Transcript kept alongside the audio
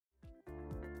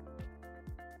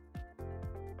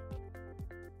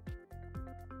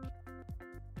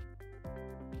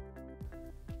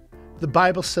The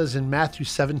Bible says in Matthew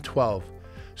 7:12,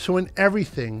 "So in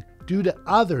everything, do to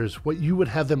others what you would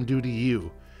have them do to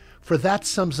you, for that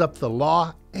sums up the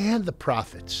law and the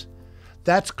prophets."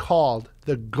 That's called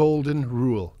the golden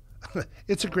rule.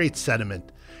 It's a great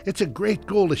sentiment. It's a great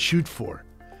goal to shoot for.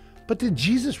 But did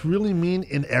Jesus really mean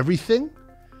in everything?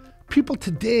 People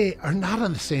today are not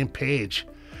on the same page.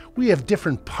 We have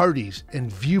different parties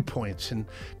and viewpoints and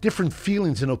different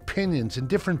feelings and opinions and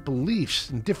different beliefs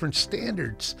and different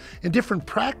standards and different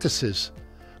practices.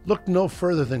 Look no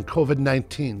further than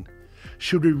COVID-19.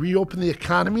 Should we reopen the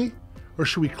economy or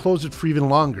should we close it for even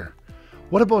longer?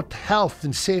 What about health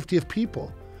and safety of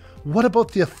people? What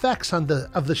about the effects of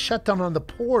the shutdown on the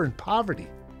poor and poverty?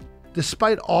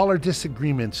 Despite all our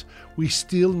disagreements, we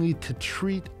still need to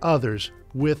treat others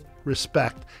with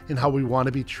respect in how we want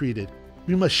to be treated.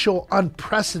 We must show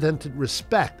unprecedented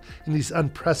respect in these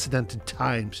unprecedented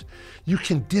times. You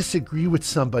can disagree with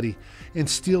somebody and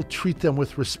still treat them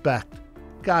with respect.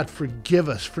 God, forgive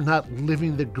us for not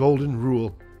living the golden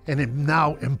rule, and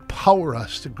now empower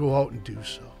us to go out and do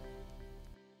so.